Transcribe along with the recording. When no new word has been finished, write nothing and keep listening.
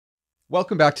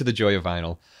Welcome back to The Joy of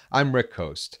Vinyl. I'm Rick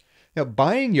Coste.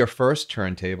 Buying your first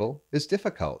turntable is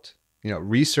difficult.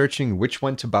 Researching which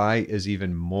one to buy is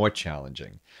even more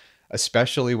challenging,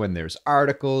 especially when there's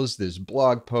articles, there's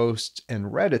blog posts, and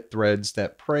Reddit threads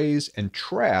that praise and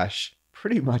trash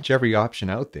pretty much every option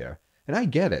out there. And I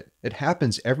get it. It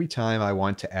happens every time I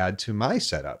want to add to my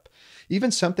setup.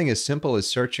 Even something as simple as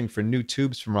searching for new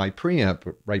tubes for my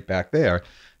preamp right back there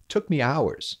took me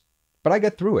hours. But I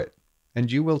got through it,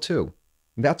 and you will too.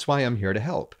 That's why I'm here to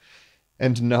help.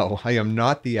 And no, I am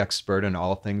not the expert in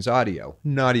all things audio.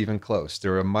 Not even close.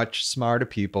 There are much smarter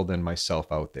people than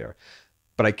myself out there.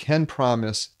 But I can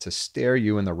promise to steer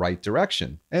you in the right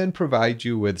direction and provide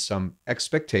you with some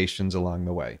expectations along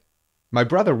the way. My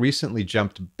brother recently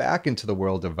jumped back into the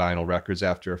world of vinyl records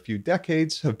after a few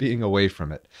decades of being away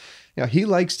from it. He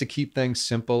likes to keep things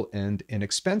simple and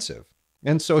inexpensive.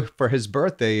 And so for his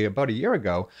birthday about a year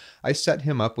ago, I set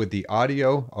him up with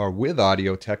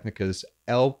Audio-Technica's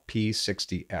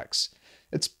LP60X.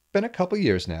 It's been a couple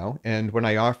years now, and when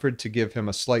I offered to give him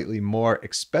a slightly more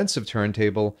expensive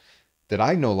turntable that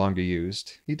I no longer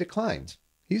used, he declined.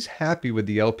 He's happy with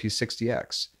the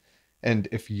LP60X. And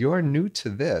if you're new to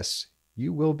this,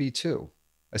 you will be too.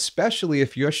 Especially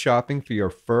if you're shopping for your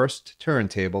first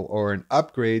turntable or an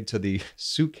upgrade to the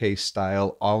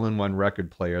suitcase-style all-in-one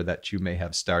record player that you may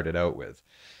have started out with.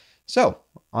 So,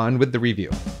 on with the review.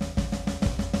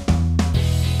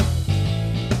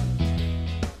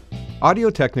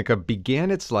 Audio-Technica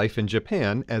began its life in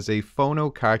Japan as a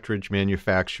phono cartridge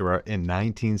manufacturer in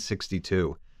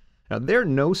 1962. Now, they're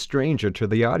no stranger to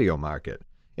the audio market.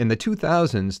 In the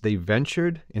 2000s, they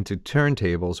ventured into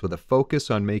turntables with a focus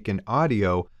on making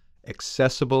audio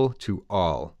accessible to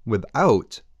all,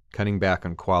 without cutting back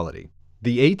on quality.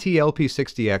 The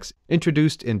AT-LP60X,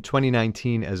 introduced in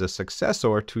 2019 as a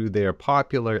successor to their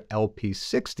popular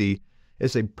LP60,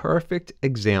 is a perfect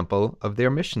example of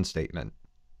their mission statement.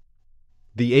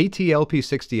 The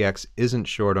AT-LP60X isn't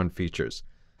short on features.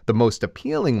 The most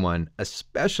appealing one,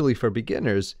 especially for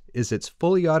beginners, is it's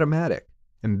fully automatic.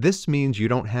 And this means you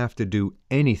don't have to do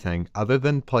anything other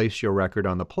than place your record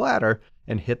on the platter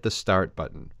and hit the start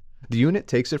button. The unit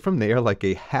takes it from there like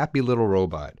a happy little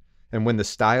robot. And when the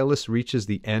stylus reaches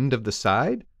the end of the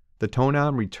side, the tone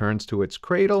arm returns to its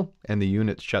cradle and the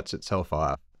unit shuts itself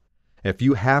off. If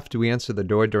you have to answer the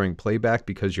door during playback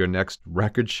because your next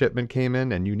record shipment came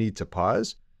in and you need to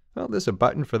pause, well, there's a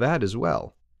button for that as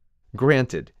well.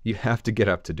 Granted, you have to get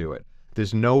up to do it.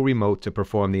 There's no remote to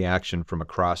perform the action from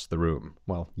across the room.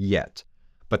 Well, yet.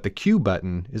 But the Q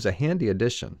button is a handy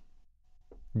addition.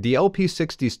 The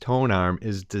LP60's tone arm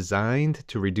is designed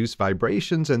to reduce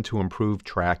vibrations and to improve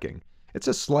tracking. It's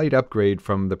a slight upgrade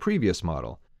from the previous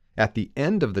model. At the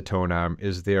end of the tone arm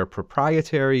is their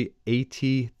proprietary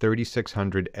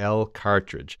AT-3600L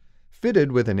cartridge,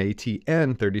 fitted with an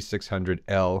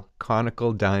AT-N3600L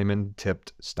conical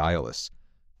diamond-tipped stylus.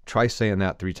 Try saying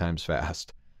that 3 times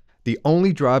fast. The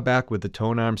only drawback with the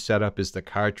tone arm setup is the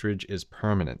cartridge is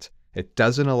permanent. It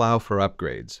doesn't allow for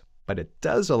upgrades, but it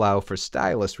does allow for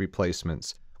stylus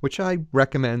replacements, which I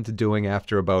recommend doing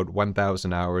after about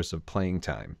 1,000 hours of playing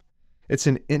time. It's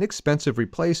an inexpensive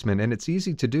replacement and it's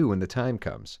easy to do when the time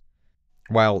comes.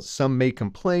 While some may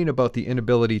complain about the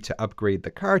inability to upgrade the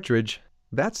cartridge,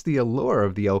 that's the allure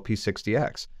of the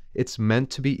LP60X. It's meant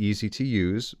to be easy to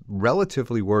use,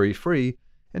 relatively worry-free,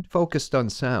 and focused on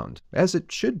sound, as it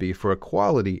should be for a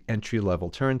quality entry-level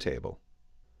turntable.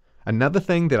 Another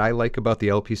thing that I like about the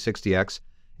LP60X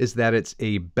is that it's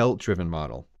a belt-driven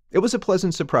model. It was a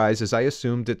pleasant surprise as I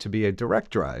assumed it to be a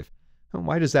direct drive. And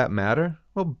why does that matter?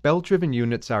 Well, belt-driven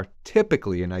units are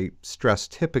typically, and I stress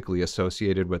typically,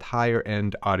 associated with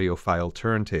higher-end audiophile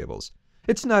turntables.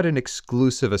 It's not an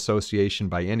exclusive association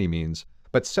by any means,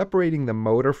 but separating the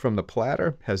motor from the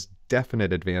platter has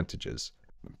definite advantages.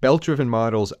 Belt-driven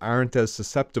models aren't as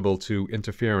susceptible to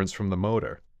interference from the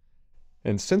motor.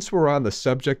 And since we're on the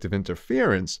subject of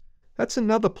interference, that's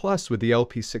another plus with the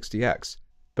LP60X.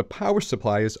 The power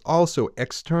supply is also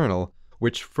external,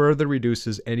 which further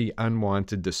reduces any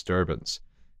unwanted disturbance.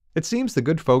 It seems the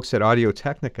good folks at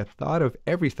Audio-Technica thought of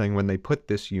everything when they put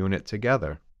this unit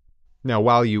together. Now,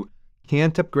 while you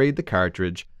can't upgrade the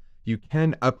cartridge, you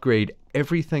can upgrade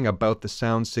everything about the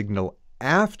sound signal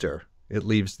after it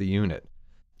leaves the unit.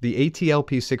 The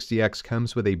AT-LP60X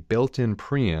comes with a built-in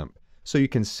preamp, so you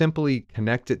can simply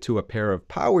connect it to a pair of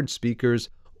powered speakers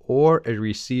or a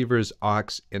receiver's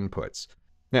aux inputs.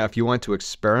 Now, if you want to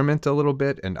experiment a little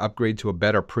bit and upgrade to a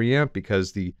better preamp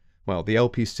because the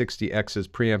LP60X's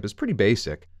preamp is pretty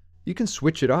basic, you can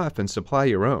switch it off and supply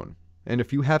your own. And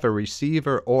if you have a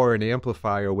receiver or an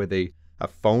amplifier with a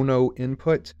phono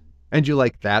input, And you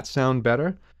like that sound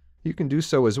better? You can do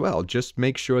so as well. Just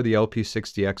make sure the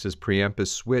LP60X's preamp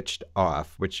is switched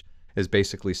off, which is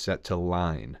basically set to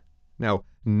line. Now,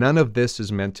 none of this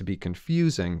is meant to be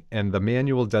confusing, and the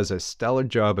manual does a stellar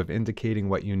job of indicating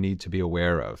what you need to be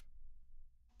aware of.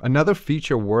 Another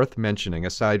feature worth mentioning,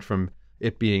 aside from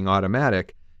it being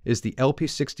automatic, is the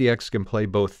LP60X can play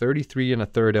both 33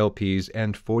 1/3 LPs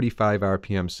and 45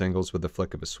 RPM singles with the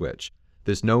flick of a switch.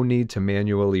 There's no need to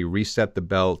manually reset the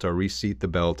belt or reseat the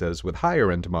belt as with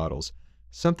higher-end models,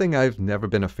 something I've never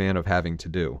been a fan of having to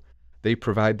do. They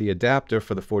provide the adapter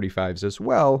for the 45s as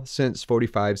well, since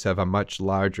 45s have a much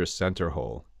larger center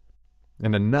hole.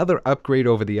 And another upgrade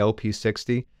over the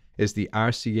LP60 is the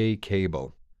RCA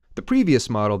cable. The previous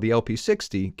model, the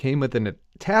LP60, came with an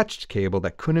attached cable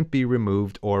that couldn't be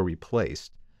removed or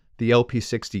replaced. The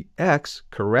LP60X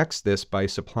corrects this by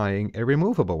supplying a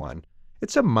removable one.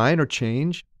 It's a minor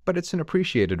change, but it's an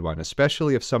appreciated one,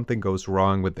 especially if something goes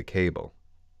wrong with the cable.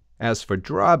 As for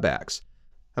drawbacks,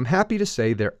 I'm happy to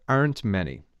say there aren't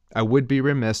many. I would be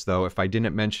remiss, though, if I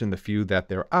didn't mention the few that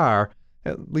there are,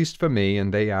 at least for me,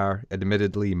 and they are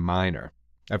admittedly minor.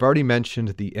 I've already mentioned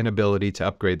the inability to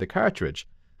upgrade the cartridge.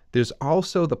 There's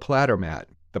also the platter mat.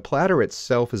 The platter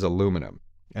itself is aluminum,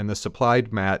 and the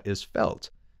supplied mat is felt.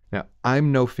 Now,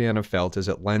 I'm no fan of felt as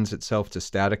it lends itself to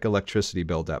static electricity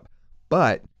buildup,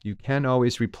 but you can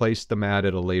always replace the mat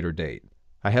at a later date.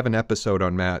 I have an episode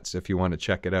on mats if you want to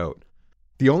check it out.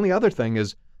 The only other thing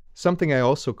is something I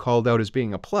also called out as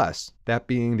being a plus, that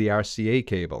being the RCA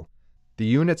cable. The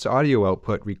unit's audio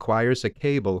output requires a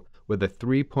cable with a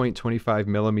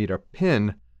 3.25mm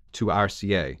pin to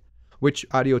RCA, which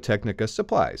Audio-Technica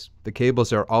supplies. The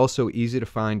cables are also easy to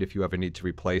find if you ever need to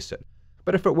replace it.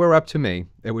 But if it were up to me,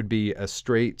 it would be a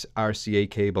straight RCA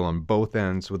cable on both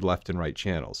ends with left and right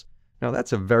channels. Now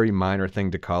that's a very minor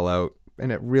thing to call out,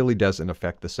 and it really doesn't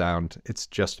affect the sound. It's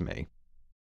just me.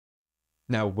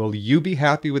 Now, will you be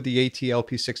happy with the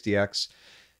AT-LP60X?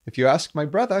 If you ask my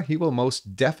brother, he will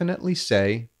most definitely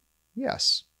say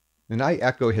yes. And I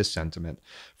echo his sentiment.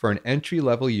 For an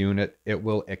entry-level unit, it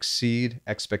will exceed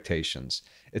expectations.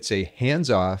 It's a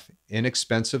hands-off,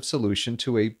 inexpensive solution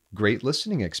to a great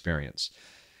listening experience.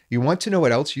 You want to know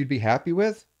what else you'd be happy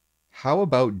with? How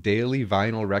about daily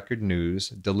vinyl record news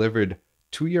delivered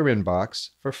to your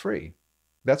inbox for free?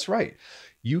 That's right.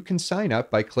 You can sign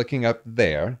up by clicking up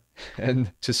there,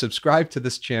 and to subscribe to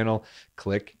this channel,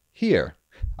 click here.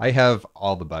 I have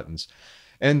all the buttons.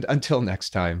 And until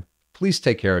next time, please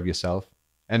take care of yourself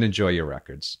and enjoy your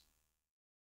records.